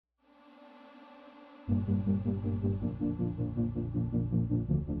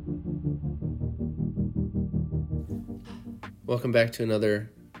Welcome back to another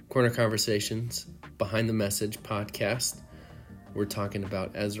Corner Conversations Behind the Message podcast. We're talking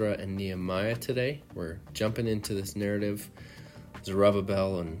about Ezra and Nehemiah today. We're jumping into this narrative,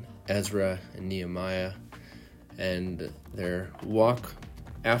 Zerubbabel and Ezra and Nehemiah, and their walk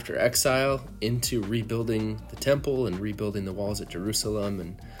after exile into rebuilding the temple and rebuilding the walls at Jerusalem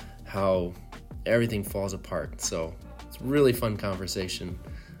and how everything falls apart. So it's a really fun conversation.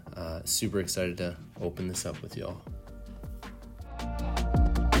 Super excited to open this up with y'all.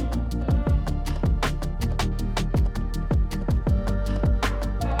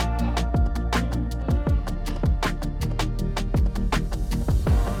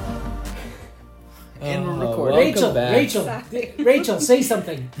 And we're recording. Rachel, say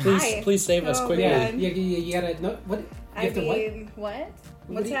something. Please save us quickly. Yeah, you gotta know what. You have to what?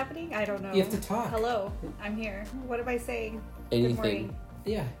 What's happening? I don't know. You have to talk. Hello, I'm here. What am I saying? Anything. Good morning.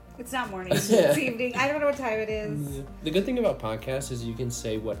 Yeah. It's not morning. It's evening. I don't know what time it is. The good thing about podcasts is you can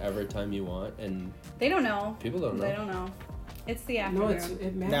say whatever time you want, and They don't know. people don't know. They don't know. It's the No, afternoon.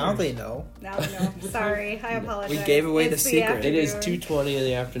 it matters. Now they know. Now they know. Sorry, I apologize. We gave away the It's secret. It is afternoon. 2:20 in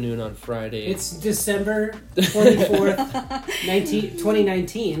the afternoon on Friday. It's December 24th,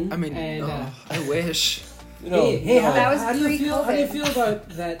 2019. I mean, and, I wish. hey, That was how do you feel? How do you pre-COVID. feel about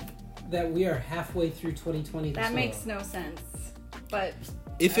that we are halfway through 2020? That makes no sense. But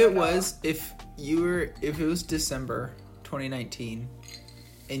If I it don't know. was, if it was December 2019,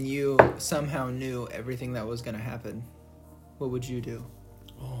 and you somehow knew everything that was going to happen, what would you do?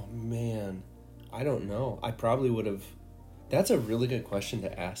 Oh man, I don't know. I probably would have. That's a really good question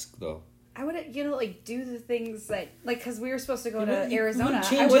to ask, though. I would, do the things that, because we were supposed to go to You Arizona. wouldn't I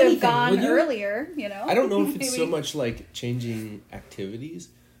change would have anything, gone would you? earlier, I don't know if it's so Maybe. much like changing activities,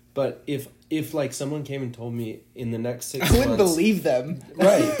 but if like someone came and told me in the next 6 months, I wouldn't believe them.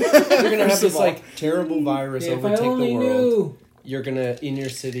 right, you're gonna have First this of all. like terrible virus If I overtake the only world. knew. You're gonna in your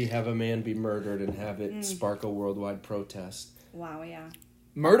city have a man be murdered and have it spark a worldwide protest. Wow, yeah.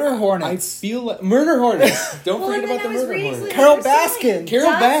 Murder I hornets. feel like murder hornets. Don't forget about the murder hornets. Carol Baskin.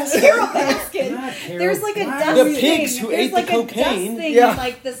 Carol Baskin. Carol Baskin. Not Carol. There's like a Why dust are The we- pigs thing. who There's ate the like cocaine. A dust thing Yeah. in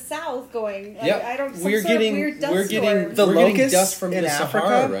like the south going. Like, Yep. I don't. Some We're sort getting of weird dust we're getting storm. The we're getting locusts dust from in the Africa?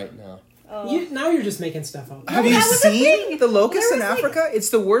 Sahara right now. Now you're just making stuff up. Have No, you that was a seen thing. the locusts There in was, like- Africa? It's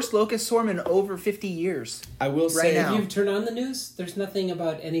the worst locust swarm in over 50 years. I will say now. If you turn on the news, there's nothing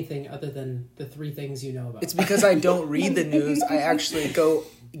about anything other than the three things you know about. It's because I don't read the news. I actually go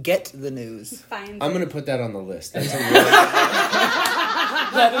get the news. Fine. I'm gonna put that on the list. That's a really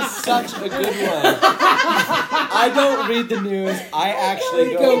that is such a good one. I don't read the news. I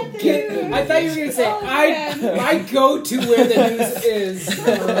actually go get the news. I thought you were gonna say I go to where the news is.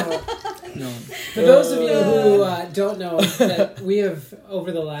 No. For those of you who don't know, that we have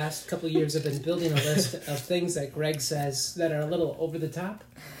over the last couple of years have been building a list of things that Greg says that are a little over the top.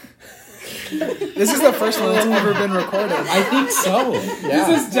 This is the first one that's ever been recorded. I think so. Yeah.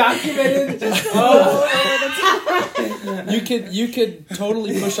 This is documented. You could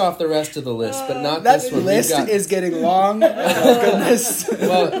totally push off the rest of the list, but not That this one. list is getting long. Oh my goodness.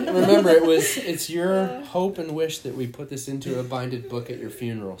 Well, remember, it's your hope and wish that we put this into a binded book at your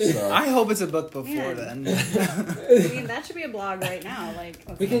funeral. So I hope it's a book before Yeah. then. I mean, that should be a blog right now. Like,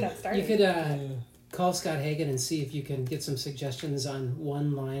 let's get that started. You could call Scott Hagen and see if you can get some suggestions on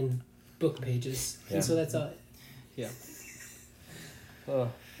one-line book pages. Yeah. And so that's all. Yeah. Oh,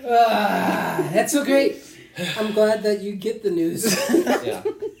 That's so great. I'm glad that you get the news. yeah.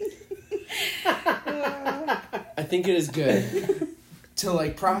 I think it is good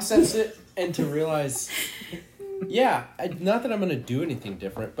to process it and to realize, not that I'm going to do anything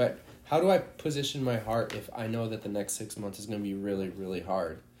different, but how do I position my heart if I know that the next 6 months is going to be really, really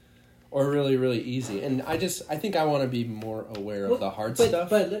hard or really, really easy? And I think I want to be more aware of the hard stuff.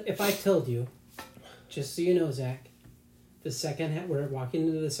 But if I told you, just so you know, Zach, the second half, we're walking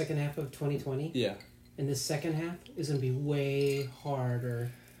into the second half of 2020. Yeah. And the second half is going to be way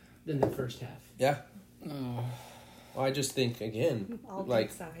harder than the first half. Yeah. Well, I just think, again, All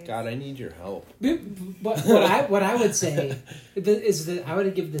both sides. God, I need your help. But what I would say is that I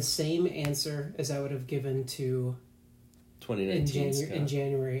would give the same answer as I would have given to 2019. in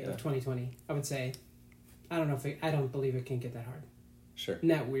January of 2020. I would say, I don't believe it can get that hard. Sure. Isn't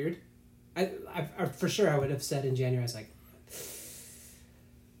that weird? I for sure I would have said in January, I was like,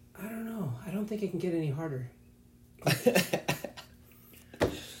 I don't know. I don't think it can get any harder.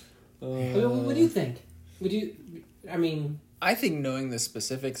 What do you think? I think knowing the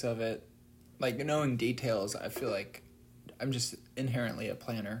specifics of it, knowing details, I feel like I'm just inherently a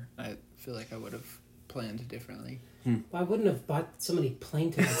planner. I feel like I would have planned differently. I wouldn't have bought so many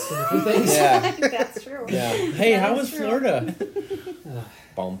plane tickets to different things. Yeah. That's true. Yeah. Hey, how was true. Florida? Ugh.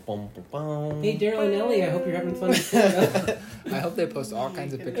 Bum, bum, bum, bum. Hey, Daryl and Ellie, I hope you're having fun in Florida. I hope they post all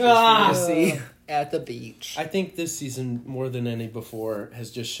kinds of goodness. pictures for you to see at the beach. I think this season, more than any before,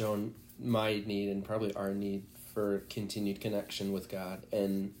 has just shown my need and probably our need for continued connection with God.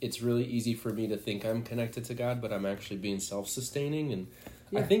 And it's really easy for me to think I'm connected to God, but I'm actually being self-sustaining. And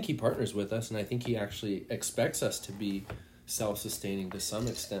I Yeah. think he partners with us, and I think he actually expects us to be self-sustaining to some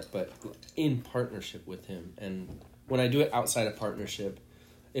extent, but in partnership with him. And when I do it outside of partnership,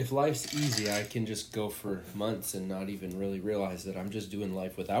 if life's easy, I can just go for months and not even really realize that I'm just doing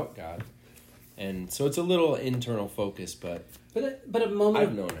life without God. And so it's a little internal focus, but But a moment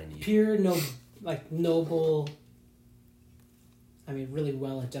I've known I need it. pure, noble, really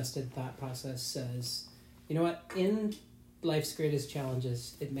well-adjusted thought process says, you know what, in life's greatest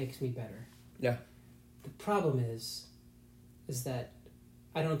challenges, it makes me better. Yeah. The problem is that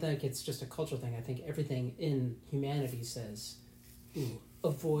I don't think it's just a cultural thing. I think everything in humanity says, ooh,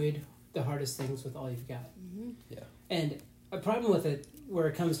 avoid the hardest things with all you've got. Mm-hmm. Yeah. And a problem with it, where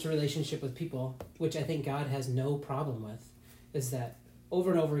it comes to relationship with people, which I think God has no problem with, is that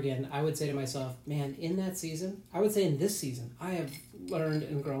over and over again, I would say to myself, man, in that season, I would say in this season, I have learned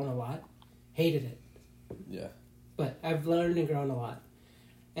and grown a lot. Hated it, Yeah. but I've learned and grown a lot.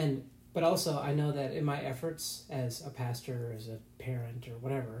 But also, I know that in my efforts as a pastor, or as a parent, or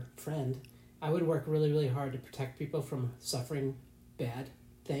whatever, friend, I would work really, really hard to protect people from suffering bad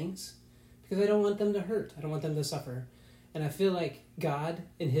things, because I don't want them to hurt. I don't want them to suffer. And I feel like God,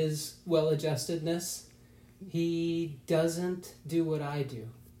 in his well-adjustedness, he doesn't do what I do.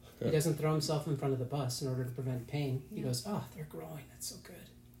 He doesn't throw himself in front of the bus in order to prevent pain. He goes, oh, they're growing. That's so good.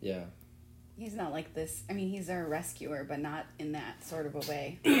 Yeah. He's not like this. I mean, he's our rescuer, but not in that sort of a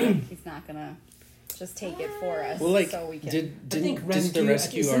way. He's not gonna just take it for us. Well, like, so we can. didn't the rescue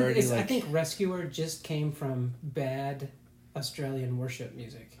rescue already, like... I think rescuer just came from bad Australian worship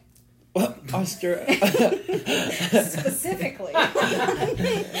music. Well, Australia... Specifically.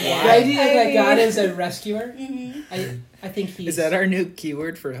 The idea that God is a rescuer, I think he's... Is that our new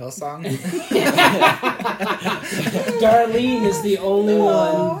keyword for Hillsong? Darlene is the only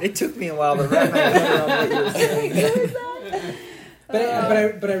one. It took me a while to wrap my head around what you were saying.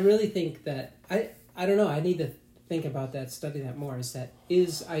 But I really think that... I don't know, I need to think about that, study that more.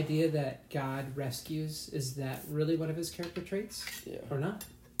 Is idea that God rescues, is that really one of his character traits? Yeah. Or not?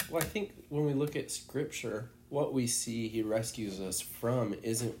 Well, I think when we look at Scripture, what we see he rescues us from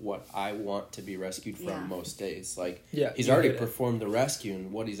isn't what I want to be rescued from most days. Like, he's already performed the rescue,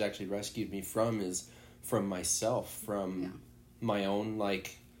 and what he's actually rescued me from is from myself, from my own,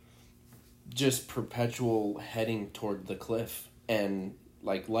 like, just perpetual heading toward the cliff. And,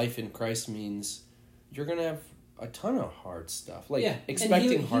 like, life in Christ means you're going to have a ton of hard stuff. Like,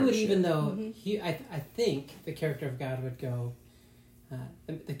 expecting and he hardship. would, even though, I think the character of God would go...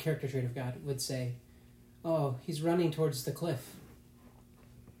 the character trait of God would say, oh, he's running towards the cliff.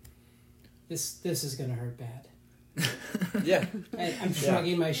 This is going to hurt bad. Yeah. I'm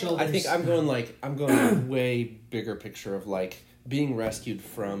shrugging my shoulders. I think I'm going way bigger picture of, like, being rescued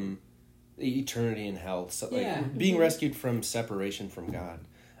from eternity in hell. So, like, being rescued from separation from God.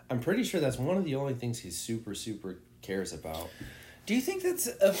 I'm pretty sure that's one of the only things he super, super cares about. Do you think that's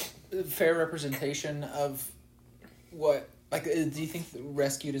a fair representation of what... Like, do you think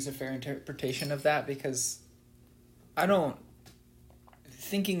rescued is a fair interpretation of that? Because I don't...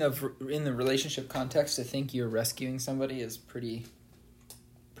 Thinking of, in the relationship context, to think you're rescuing somebody is pretty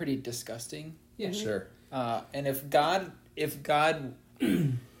disgusting. Yeah, Sure. And if God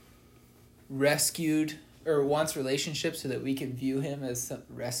rescued or wants relationships so that we can view him as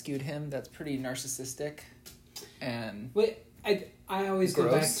rescued him, that's pretty narcissistic. And Wait, I always go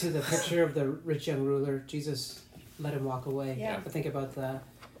back Gross. to the picture of the rich young ruler. Jesus let him walk away. Yeah. I think about the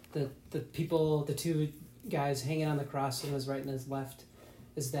people, the two guys hanging on the cross on his right and his left,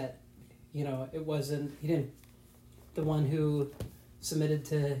 is that, it wasn't, the one who submitted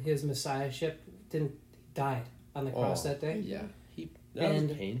to his messiahship died on the cross that day. yeah, That was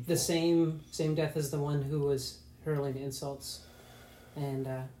And painful. the same death as the one who was hurling insults. And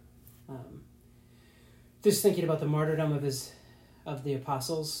just thinking about the martyrdom of the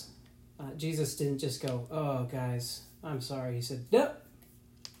apostles, Jesus didn't just go, "Oh, guys, I'm sorry." He said, "Nope.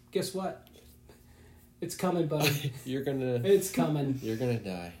 Guess what? It's coming, buddy. It's coming." You're gonna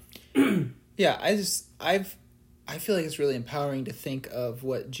die. yeah. I feel like it's really empowering to think of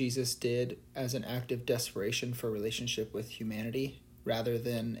what Jesus did as an act of desperation for a relationship with humanity, rather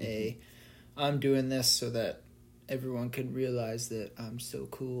than I'm doing this so that everyone could realize that I'm so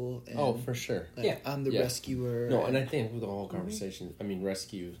cool. And, Oh, for sure. like, Yeah. I'm the Yeah. rescuer. No, and I think with the whole conversation, I mean,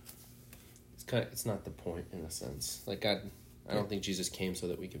 rescue. It's not the point in a sense. Like I don't think Jesus came so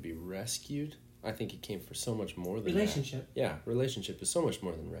that we could be rescued. I think he came for so much more than Relationship. that. Yeah, relationship is so much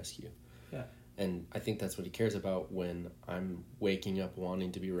more than rescue. Yeah. And I think that's what he cares about when I'm waking up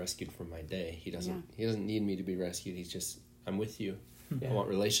wanting to be rescued from my day. He doesn't need me to be rescued. He's just, I'm with you. Yeah. I want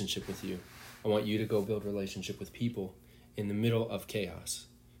relationship with you. I want you to go build relationship with people in the middle of chaos,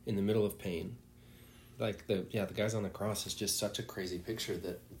 in the middle of pain. Like the guys on the cross is just such a crazy picture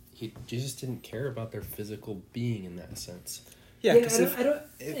that Jesus didn't care about their physical being in that sense. Yeah,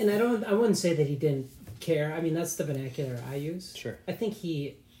 I wouldn't say that he didn't care. I mean, that's the vernacular I use. Sure. I think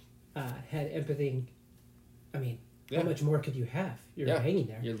he had empathy. I mean, Yeah. how much more could you have? You're hanging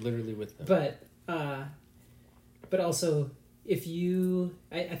there. You're literally with them. But also, if you,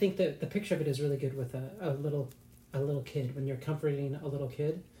 I think that the picture of it is really good with a little kid. When you're comforting a little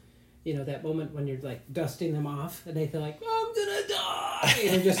kid, you know, that moment when you're like dusting them off and they feel like, I'm gonna die,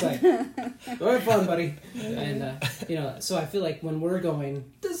 and you're just like, go have fun, buddy. And you know, so I feel like when we're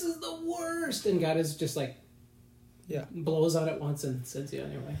going, this is the worst, and God is just like, blows on it once and sends you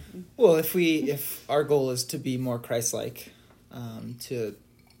on your way. Well, if our goal is to be more Christ-like, to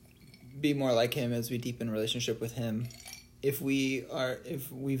be more like him as we deepen relationship with him, if we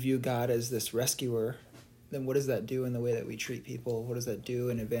view God as this rescuer, then what does that do in the way that we treat people? What does that do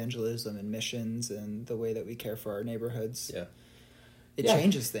in evangelism and missions and the way that we care for our neighborhoods? Yeah. It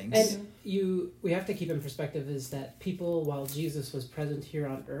changes things. And we have to keep in perspective is that people, while Jesus was present here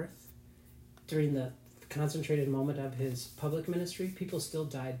on earth, during the concentrated moment of his public ministry, people still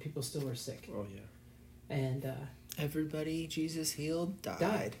died. People still were sick. Oh, yeah. And everybody Jesus healed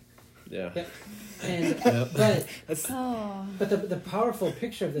died. Yeah. Yep. And but the powerful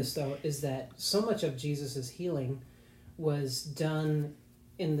picture of this though is that so much of Jesus's healing was done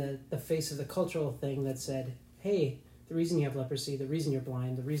in the face of the cultural thing that said, hey, the reason you have leprosy, the reason you're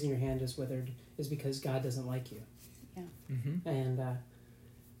blind, the reason your hand is withered is because God doesn't like you. Yeah. Mm-hmm. And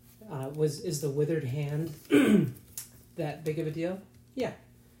is the withered hand that big of a deal? Yeah.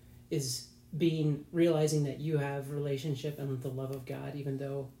 Is realizing that you have relationship and the love of God, even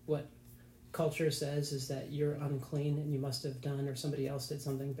though what culture says is that you're unclean and you must have done or somebody else did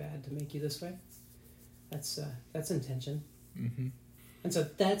something bad to make you this way. That's intention. Mm-hmm. And so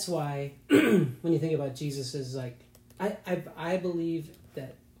that's why when you think about Jesus is like I believe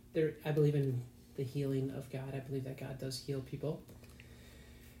that I believe in the healing of God. I believe that God does heal people.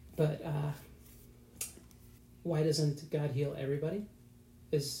 But why doesn't God heal everybody?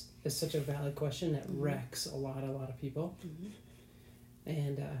 Is such a valid question that wrecks a lot of people. Mm-hmm.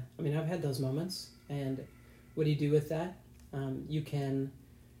 And I mean, I've had those moments. And what do you do with that? You can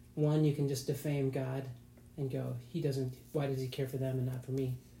just defame God and go, why does he care for them and not for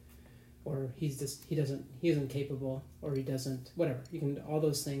me? Or he isn't capable, or he doesn't, whatever. You can, all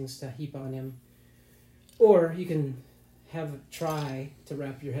those things to heap on him. Or you can try to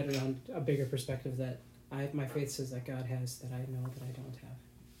wrap your head around a bigger perspective that my faith says that God has that I know that I don't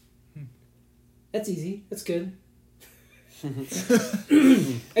have. That's easy. That's good. It's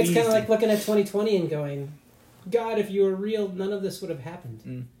kind of like looking at 2020 and going, God, if you were real, none of this would have happened.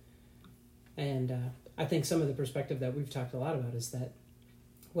 Mm. And I think some of the perspective that we've talked a lot about is that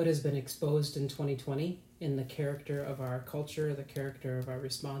what has been exposed in 2020 in the character of our culture, the character of our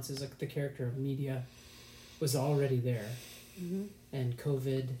responses, like the character of media, was already there. Mm-hmm. And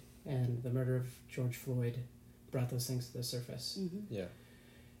COVID and the murder of George Floyd brought those things to the surface. Mm-hmm. Yeah.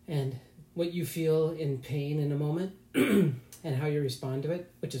 And what you feel in pain in a moment and how you respond to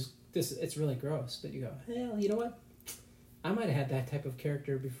it, which is it's really gross, but you go, well, you know what? I might have had that type of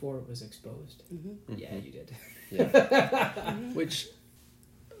character before it was exposed. Mm-hmm. Yeah, you did. Yeah. Mm-hmm. Which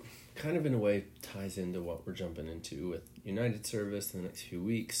kind of in a way ties into what we're jumping into with United Service in the next few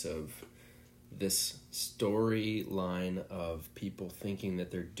weeks of this storyline of people thinking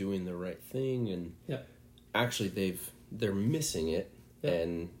that they're doing the right thing and actually they're missing it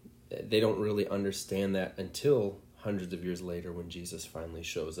and they don't really understand that until hundreds of years later when Jesus finally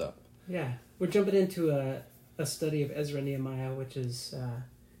shows up. Yeah, we're jumping into a study of Ezra and Nehemiah, which is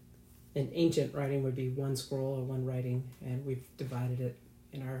an ancient writing would be one scroll or one writing, and we've divided it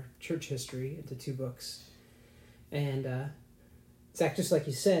in our church history into 2 books. And Zach, just like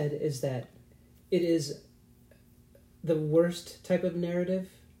you said, is that it is the worst type of narrative.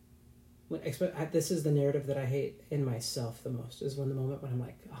 This is the narrative that I hate in myself the most, is the moment when I'm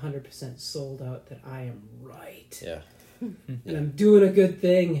like 100% sold out that I am right. Yeah. And I'm doing a good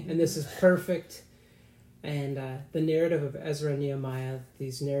thing, and this is perfect. And the narrative of Ezra and Nehemiah,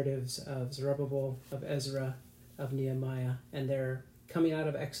 these narratives of Zerubbabel, of Ezra, of Nehemiah, and they're coming out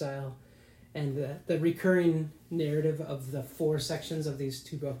of exile. And the recurring narrative of the 4 sections of these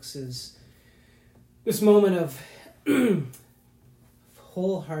 2 books is this moment of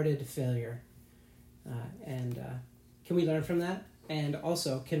wholehearted failure. Can we learn from that? And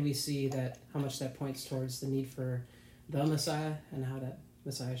also, can we see that how much that points towards the need for the Messiah and how that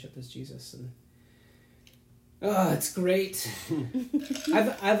Messiahship is Jesus? And it's great.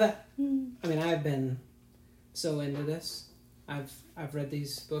 I've been so into this. I've read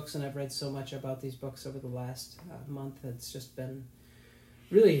these books, and I've read so much about these books over the last month. It's just been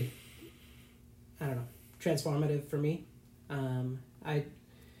really, transformative for me. I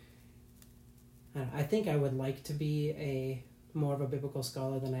think I would like to be more of a biblical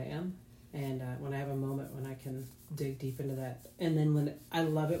scholar than I am, and when I have a moment when I can dig deep into that, and then I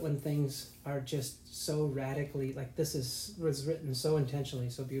love it when things are just so radically, like this was written so intentionally,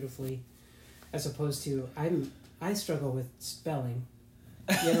 so beautifully, as opposed to I struggle with spelling.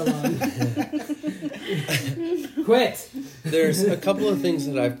 Get along. Quit. There's a couple of things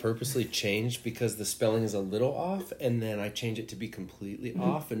that I've purposely changed because the spelling is a little off, and then I change it to be completely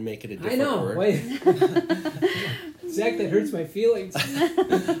off and make it a different word. Wait. Zach, that hurts my feelings.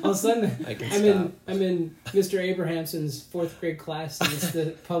 All of a sudden, I'm in Mr. Abrahamson's 4th grade class, and it's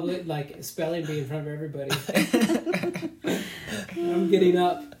the public spelling bee in front of everybody. I'm getting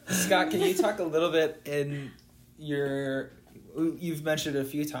up. Scott, can you talk a little bit you've mentioned it a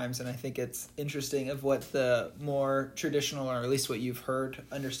few times, and I think it's interesting of what the more traditional, or at least what you've heard,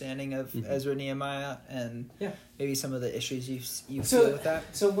 understanding of Ezra Nehemiah, and maybe some of the issues you feel with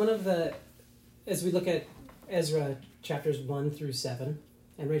that. So as we look at Ezra chapters 1 through 7,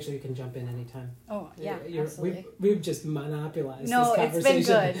 and Rachel, you can jump in anytime. Oh, yeah, absolutely. We've just monopolized this conversation. conversation.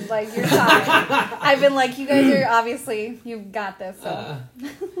 No, it's been good. Like, you're talking. I've been like, you guys are obviously, you've got this. So.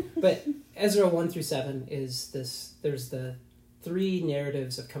 But Ezra 1 through 7 is there's the 3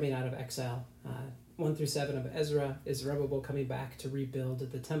 narratives of coming out of exile. 1 through 7 of Ezra is Zerubbabel coming back to rebuild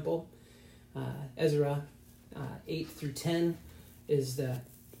the temple. Ezra 8 through 10 is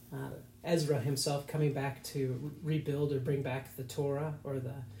Ezra himself coming back to rebuild or bring back the Torah, or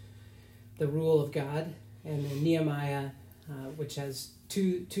the rule of God. And then Nehemiah, which has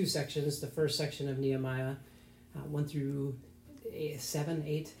two sections. The first section of Nehemiah, 1 through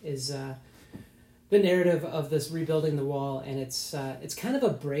 8, is the narrative of this rebuilding the wall, and it's kind of a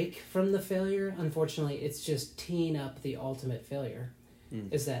break from the failure. Unfortunately, it's just teeing up the ultimate failure.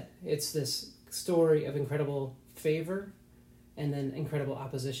 Is that it's this story of incredible favor, and then incredible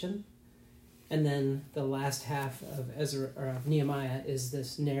opposition, and then the last half of Ezra or of Nehemiah is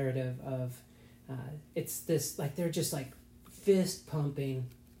this narrative of it's this they're just fist pumping.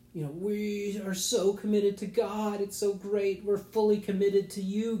 We are so committed to God. It's so great. We're fully committed to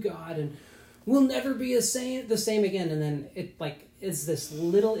you, God, and we'll never be the same again. And then it is this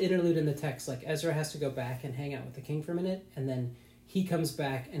little interlude in the text. Ezra has to go back and hang out with the king for a minute, and then he comes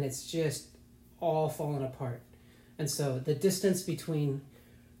back, and it's just all fallen apart. And so the distance between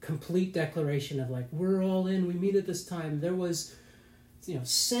complete declaration of we're all in, we meet at this time, there was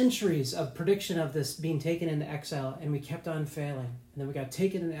centuries of prediction of this being taken into exile, and we kept on failing. And then we got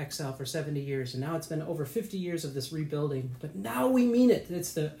taken into exile for 70 years, and now it's been over 50 years of this rebuilding. But now we mean it.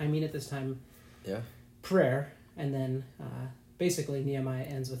 It's I mean it this time prayer. And then basically Nehemiah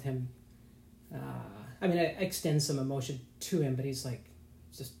ends with him. I extend some emotion to him, but he's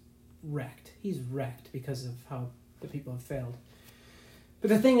just wrecked. He's wrecked because of how the people have failed. But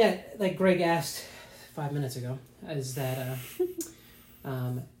the thing that Greg asked 5 minutes ago is that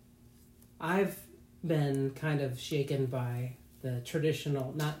I've been kind of shaken by the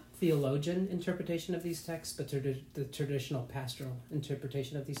traditional, not theologian interpretation of these texts, but the traditional pastoral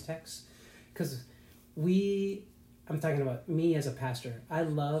interpretation of these texts. Because I'm talking about me as a pastor, I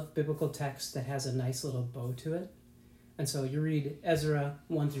love biblical text that has a nice little bow to it. And so you read Ezra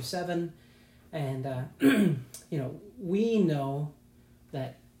 1 through 7, and we know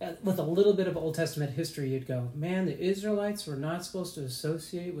that with a little bit of Old Testament history, you'd go, man, the Israelites were not supposed to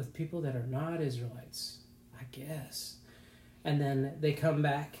associate with people that are not Israelites, I guess. And then they come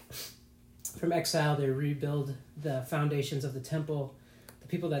back from exile, they rebuild the foundations of the temple. The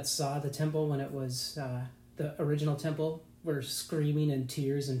people that saw the temple when it was the original temple were screaming in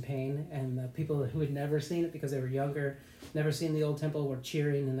tears and pain, and the people who had never seen it because they were younger, never seen the old temple, were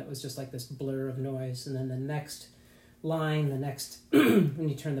cheering, and it was just this blur of noise. And then the next line, when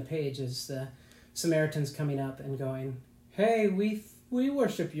you turn the page, is the Samaritans coming up and going, hey, we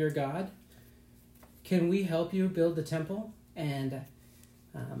worship your God. Can we help you build the temple? And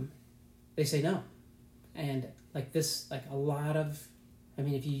they say no. And a lot of,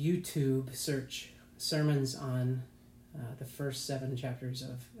 if you YouTube search sermons on the first 7 chapters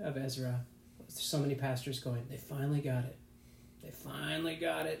of Ezra. So many pastors going, they finally got it. They finally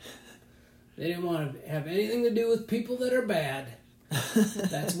got it. They didn't want to have anything to do with people that are bad.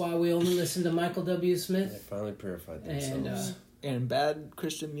 That's why we only listen to Michael W. Smith. They finally purified themselves. And bad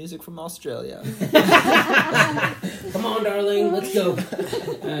Christian music from Australia. Come on, darling, let's go.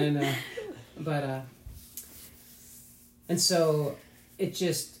 And so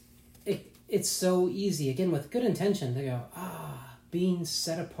it's so easy, again, with good intention, to go, being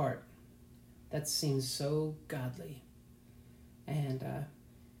set apart. That seems so godly. And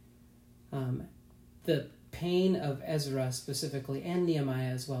the pain of Ezra specifically, and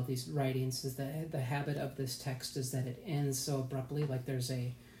Nehemiah as well, these writings, is the habit of this text is that it ends so abruptly, like there's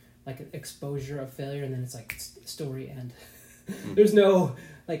an exposure of failure, and then it's like story end. There's no,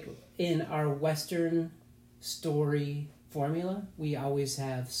 like in our Western story formula, we always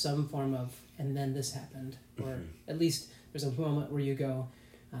have some form of, and then this happened, or at least there's a moment where you go,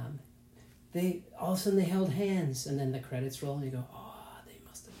 they all of a sudden they held hands, and then the credits roll, and you go, they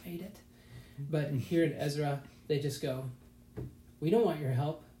must have made it. But here in Ezra, they just go, we don't want your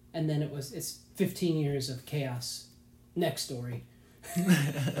help, and then it's 15 years of chaos. Next story.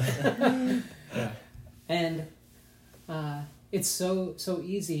 And it's so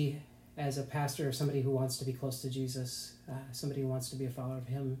easy as a pastor or somebody who wants to be close to Jesus, somebody who wants to be a follower of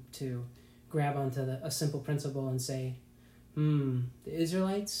him, to grab onto a simple principle and say, the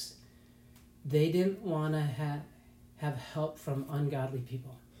Israelites, they didn't want to have help from ungodly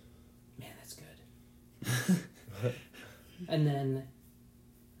people. Man, that's good. And then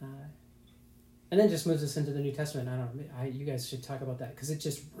just moves us into the New Testament. You guys should talk about that, because it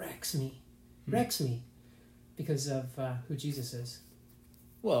just wrecks me because of who Jesus is.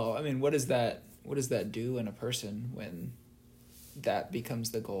 Well, I mean, what does that do in a person when that becomes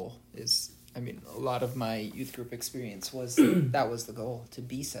the goal? A lot of my youth group experience was that was the goal, to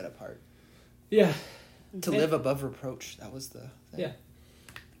be set apart. Yeah. To live above reproach. That was the thing. Yeah.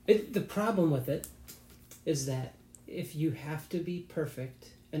 The problem with it is that if you have to be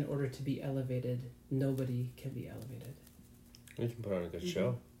perfect in order to be elevated, nobody can be elevated. You can put on a good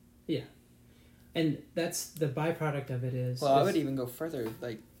show. Yeah. And that's the byproduct of it is... Well, I would even go further.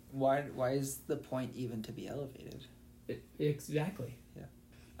 Like, why is the point even to be elevated? Exactly. Yeah.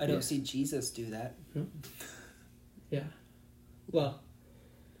 I don't see Jesus do that. Yeah. Well...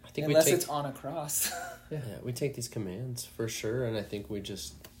 I think unless it's on a cross. Yeah, we take these commands for sure, and I think we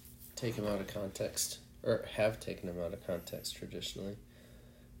just take them out of context, or have taken them out of context traditionally.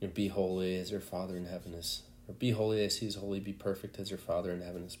 Be holy as your Father in heaven is, or be holy as he is holy, be perfect as your Father in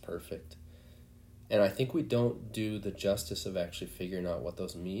heaven is perfect. And I think we don't do the justice of actually figuring out what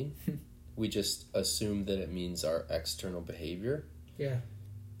those mean. We just assume that it means our external behavior. Yeah.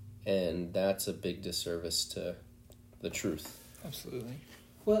 And that's a big disservice to the truth. Absolutely.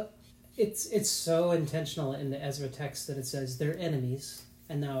 Well, it's so intentional in the Ezra text that it says they're enemies.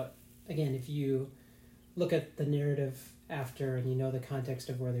 And now, again, if you look at the narrative after and you know the context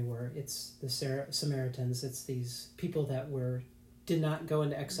of where they were, it's the Samaritans. It's these people that did not go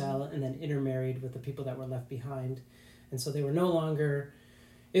into exile and then intermarried with the people that were left behind. And so they were no longer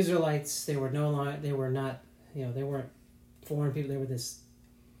Israelites. They weren't foreign people. They were this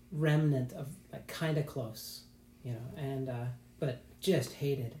remnant of kind of close, and but just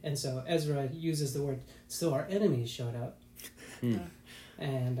hated. And so Ezra uses the word, so our enemies showed up.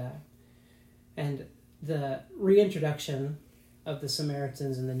 And the reintroduction of the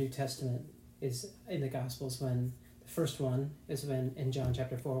Samaritans in the New Testament is in the Gospels, when the first one is when in John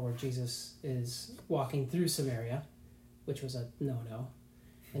chapter 4, where Jesus is walking through Samaria, which was a no-no,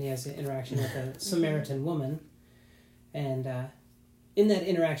 and he has an interaction with a Samaritan woman, and in that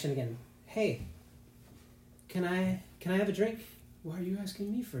interaction again, hey, can I have a drink? Why are you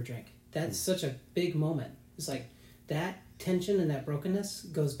asking me for a drink? That's such a big moment. It's like that tension and that brokenness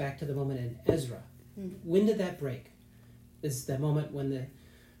goes back to the moment in Ezra. When did that break? Is the moment when the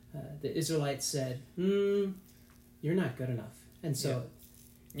Israelites said, "You're not good enough," and so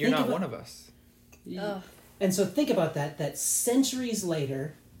you're not one of us. And so think about that. That centuries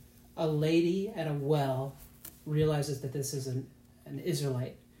later, a lady at a well realizes that this is an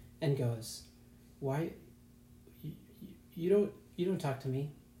Israelite and goes, "Why? You don't talk to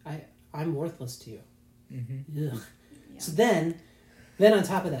me. I'm worthless to you." Mm-hmm. Ugh. Yeah. So then on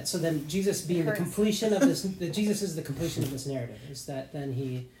top of that, so then Jesus being the completion of this, Jesus is the completion of this narrative. Is that then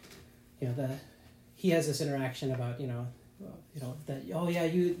he has this interaction about that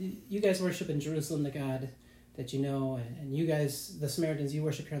you guys worship in Jerusalem the God that you know, and you guys the Samaritans you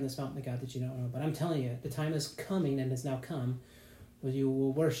worship here on this mountain the God that you don't know. But I'm telling you, the time is coming and has now come, where you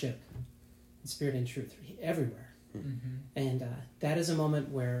will worship in spirit and truth, everywhere. Mm-hmm. And that is a moment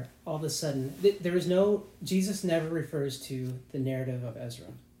where all of a sudden, Jesus never refers to the narrative of Ezra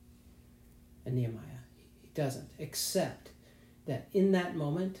and Nehemiah. He doesn't, except that in that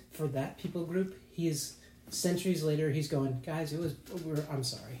moment, for that people group, centuries later, he's going, guys, I'm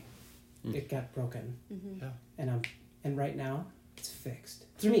sorry. It got broken. Mm-hmm. Yeah. And right now, it's fixed.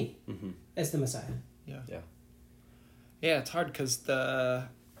 Through me, as the Messiah. Yeah. Yeah, it's hard because the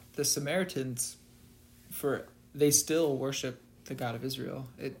Samaritans, they still worship the God of Israel.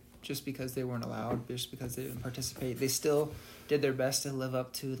 Just because they weren't allowed, just because they didn't participate, they still did their best to live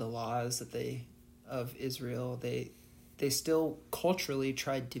up to the laws of Israel. They still culturally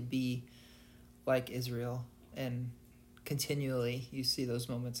tried to be like Israel, and continually you see those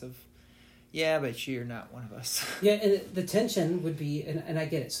moments of, yeah, but you're not one of us. Yeah, and the tension would be, and I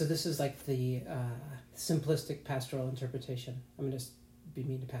get it. So this is like the simplistic pastoral interpretation. I'm going to be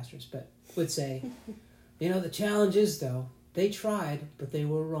mean to pastors, but would say, the challenge is, though, they tried, but they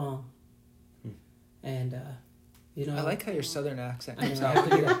were wrong. And, I like how your southern accent I comes know, I out. have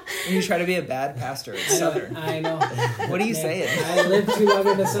to do that. When you try to be a bad pastor, it's southern. I know. What are you Man, saying? I lived too long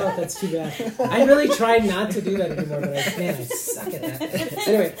in the South. That's too bad. I really try not to do that anymore, but I suck at that.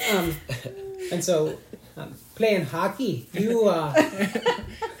 Anyway, and so playing hockey, Wow.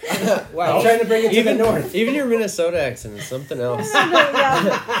 I'm trying to bring it to the north. Even your Minnesota accent is something else.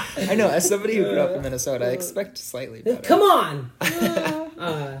 I know, as somebody who grew up in Minnesota, I expect slightly better. Come on!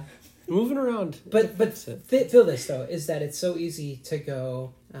 Moving around. But feel this, though, is that it's so easy to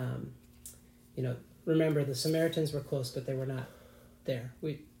go, remember the Samaritans were close, but they were not there.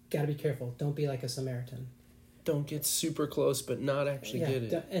 We got to be careful. Don't be like a Samaritan. Don't get super close, but not actually get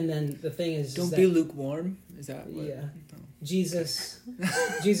it. And then the thing is... Don't be lukewarm? Is that what? Yeah. No. Jesus,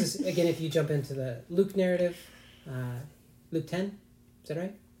 again, if you jump into the Luke narrative, Luke 10, is that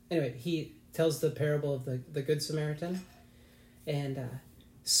right? Anyway, he tells the parable of the Good Samaritan, and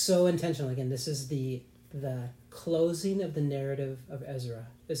so intentional. Again, this is the closing of the narrative of Ezra,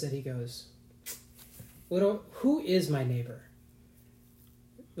 is that he goes, who is my neighbor?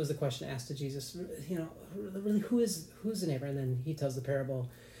 Was the question asked to Jesus. Really, who's the neighbor? And then he tells the parable.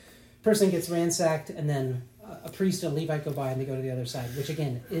 Person gets ransacked, and then a priest and a Levite go by, and they go to the other side, which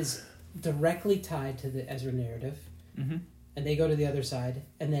again is directly tied to the Ezra narrative. Mm-hmm. And they go to the other side,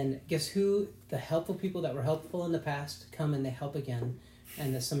 and then guess who? The helpful people that were helpful in the past come and they help again.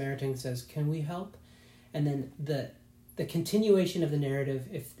 And the Samaritan says, "Can we help?" And then the continuation of the narrative,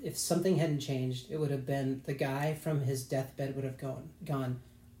 if something hadn't changed, it would have been the guy from his deathbed would have gone,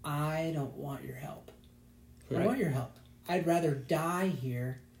 I don't want your help. I don't want your help. I'd rather die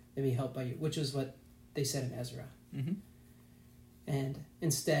here than be helped by you, which was what they said in Ezra. Mm-hmm. And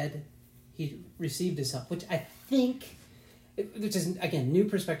instead, he received his help, which I think, which is, again, new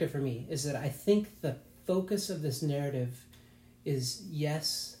perspective for me, is that I think the focus of this narrative is,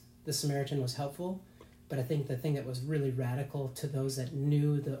 yes, the Samaritan was helpful, but I think the thing that was really radical to those that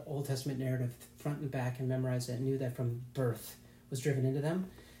knew the Old Testament narrative front and back and memorized it, knew that from birth was driven into them,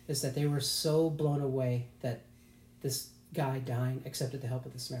 is that they were so blown away that this guy dying accepted the help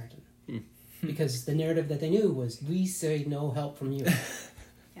of the Samaritan. Because the narrative that they knew was, we say no help from you.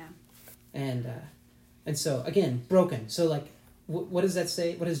 Yeah. And so, again, broken. So, like, what does that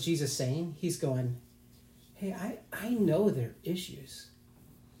say? What is Jesus saying? He's going, hey, I know their issues,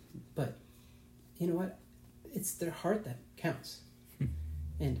 but you know what? It's their heart that counts.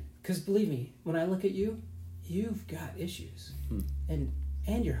 And because believe me, when I look at you, you've got issues.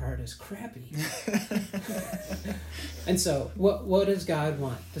 And your heart is crappy. And so, what does God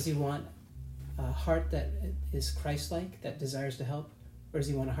want? Does he want a heart that is Christ-like, that desires to help? Or does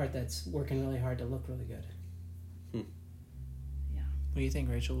he want a heart that's working really hard to look really good? Yeah. What do you think,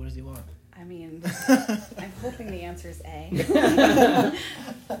 Rachel? What does he want? I mean, I'm hoping the answer is A.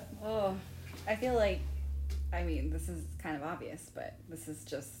 Oh, I feel like, this is kind of obvious, but this is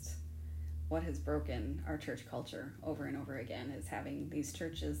just what has broken our church culture over and over again, is having these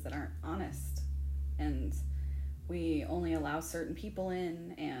churches that aren't honest, and we only allow certain people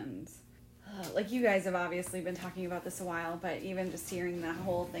in, and like you guys have obviously been talking about this a while, but even just hearing that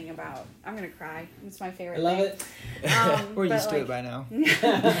whole thing about, I'm gonna cry, it's my favorite I love thing. it. We're used to it by now.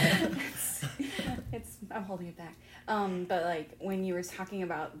 I'm holding it back. But like when you were talking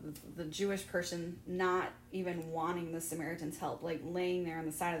about the Jewish person not even wanting the Samaritan's help, like laying there on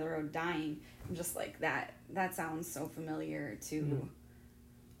the side of the road dying, I'm just like, that sounds so familiar to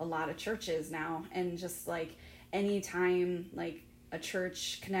a lot of churches now. And just like anytime like a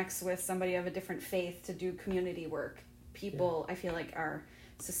church connects with somebody of a different faith to do community work, people I feel like are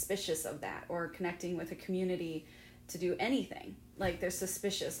suspicious of that, or connecting with a community to do anything. like they're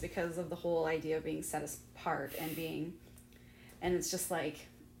suspicious because of the whole idea of being set apart and it's just like,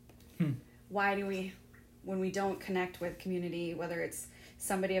 why do we, when we don't connect with community, whether it's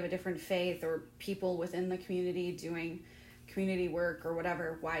somebody of a different faith or people within the community doing community work or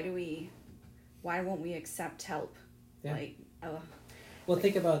whatever, why won't we accept help? Yeah. Well,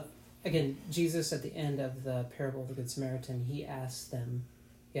 think about, again, Jesus at the end of the parable of the Good Samaritan, he asked them,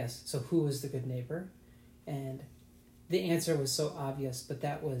 yes, so who was the good neighbor? And the answer was so obvious, but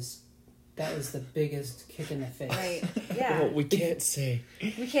that was the biggest kick in the face. Right. Yeah. Well, we can't say.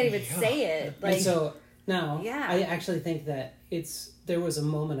 We can't even say it. Like, and so now, yeah. I actually think that there was a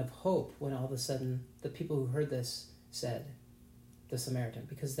moment of hope when all of a sudden the people who heard this said, the Samaritan,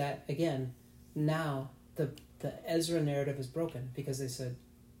 because that, again, now the Ezra narrative is broken because they said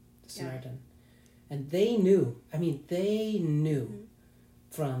the Samaritan. Yeah. And they knew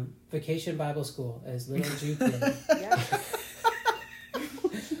from Vacation Bible School as little Jude did.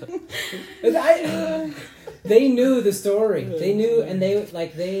 They knew the story. They knew, and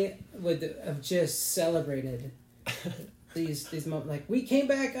they would have just celebrated these moments. Like, we came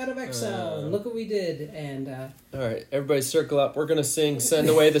back out of exile, and look what we did. And all right, everybody, circle up. We're gonna sing "Send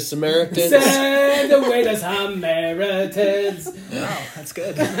Away the Samaritans." Send away the Samaritans. Wow, that's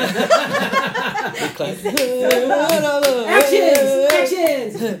good.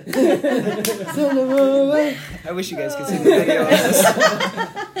 Actions! I wish you guys could see the video of this.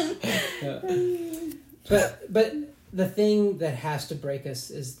 But the thing that has to break us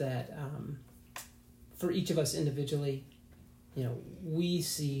is that for each of us individually, we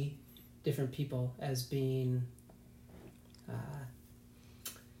see different people as being,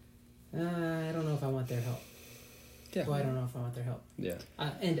 I don't know if I want their help. Yeah. Well, I don't know if I want their help. Yeah.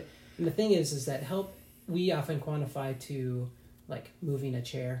 And the thing is that help, we often quantify to like moving a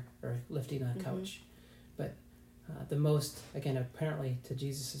chair or lifting a couch. But the most, again, apparently to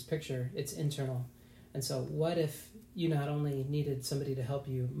Jesus's picture, it's internal. And so what if you not only needed somebody to help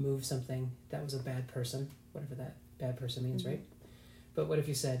you move something that was a bad person, whatever that bad person means, right? But what if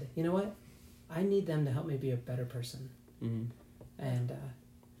you said, you know what? I need them to help me be a better person. And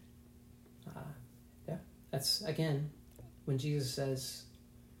that's, again, when Jesus says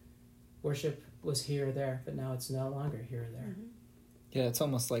worship was here or there, but now it's no longer here or there. Yeah, it's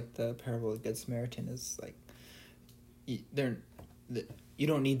almost like the parable of the Good Samaritan is like, you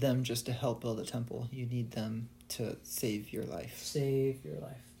don't need them just to help build a temple. You need them to save your life. Save your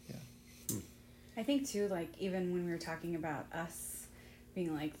life. Yeah. I think too, like, even when we were talking about us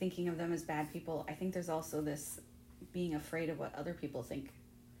being like thinking of them as bad people, I think there's also this being afraid of what other people think,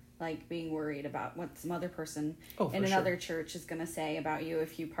 like being worried about what some other person in another church is going to say about you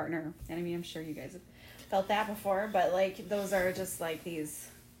if you partner. And I mean, I'm sure you guys have felt that before, but like those are just like these,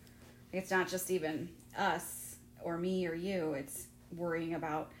 it's not just even us or me or you, it's worrying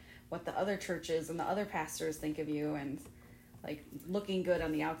about what the other churches and the other pastors think of you and like looking good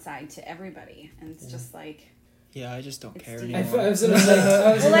on the outside to everybody. And it's just like, yeah, I just don't care deep. anymore. I was gonna say,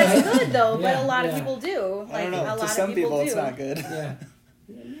 well, that's good though, but Yeah, a lot of people do. I don't know. A lot To some of people do. it's not good. Yeah.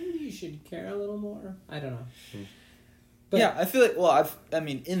 Maybe you should care a little more. I don't know. But yeah, I feel like,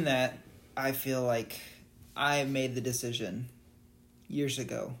 in that, I feel like I made the decision years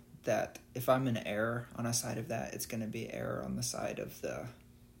ago that if I'm in error on a side of that, it's going to be error on the side of the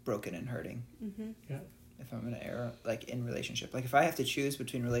broken and hurting. Yeah. If I'm in an error, like in relationship, like if I have to choose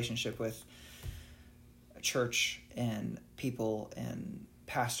between relationship with a church and people and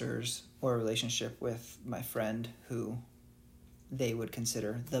pastors or a relationship with my friend who they would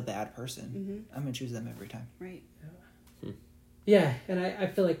consider the bad person, I'm going to choose them every time. Right. Yeah, and I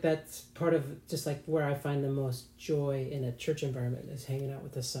feel like that's part of just like where I find the most joy in a church environment is hanging out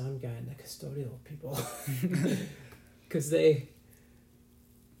with the sound guy and the custodial people. Because there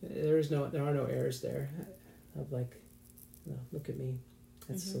are no errors there. Of like, no, look at me.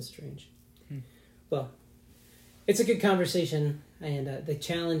 That's so strange. Well, it's a good conversation, and the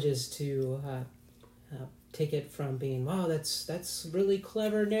challenge is to take it from being, wow, that's really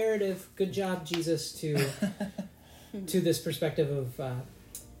clever narrative. Good job, Jesus, to this perspective of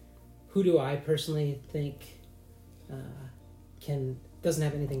who do I personally think doesn't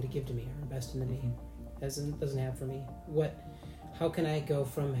have anything to give to me or invest into me, doesn't have for me. How can I go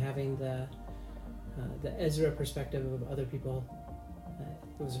from having the Ezra perspective of other people?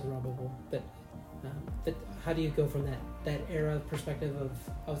 It was Zerubbabel, but how do you go from that era perspective of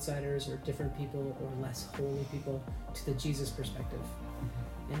outsiders or different people or less holy people to the Jesus perspective?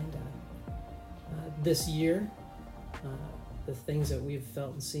 And this year, the things that we've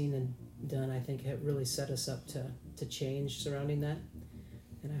felt and seen and done, I think, have really set us up to change surrounding that.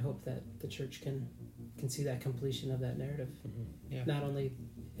 And I hope that the church can can see that completion of that narrative. Yeah. Not only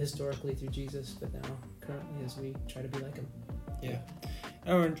historically through Jesus, but now currently as we try to be like him. Yeah.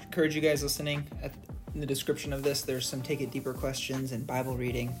 I would encourage you guys listening. In the description of this, there's some Take It Deeper questions and Bible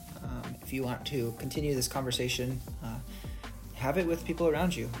reading. If you want to continue this conversation, have it with people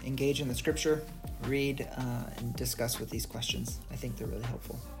around you. Engage in the scripture, read, and discuss with these questions. I think they're really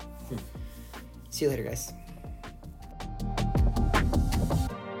helpful. See you later, guys.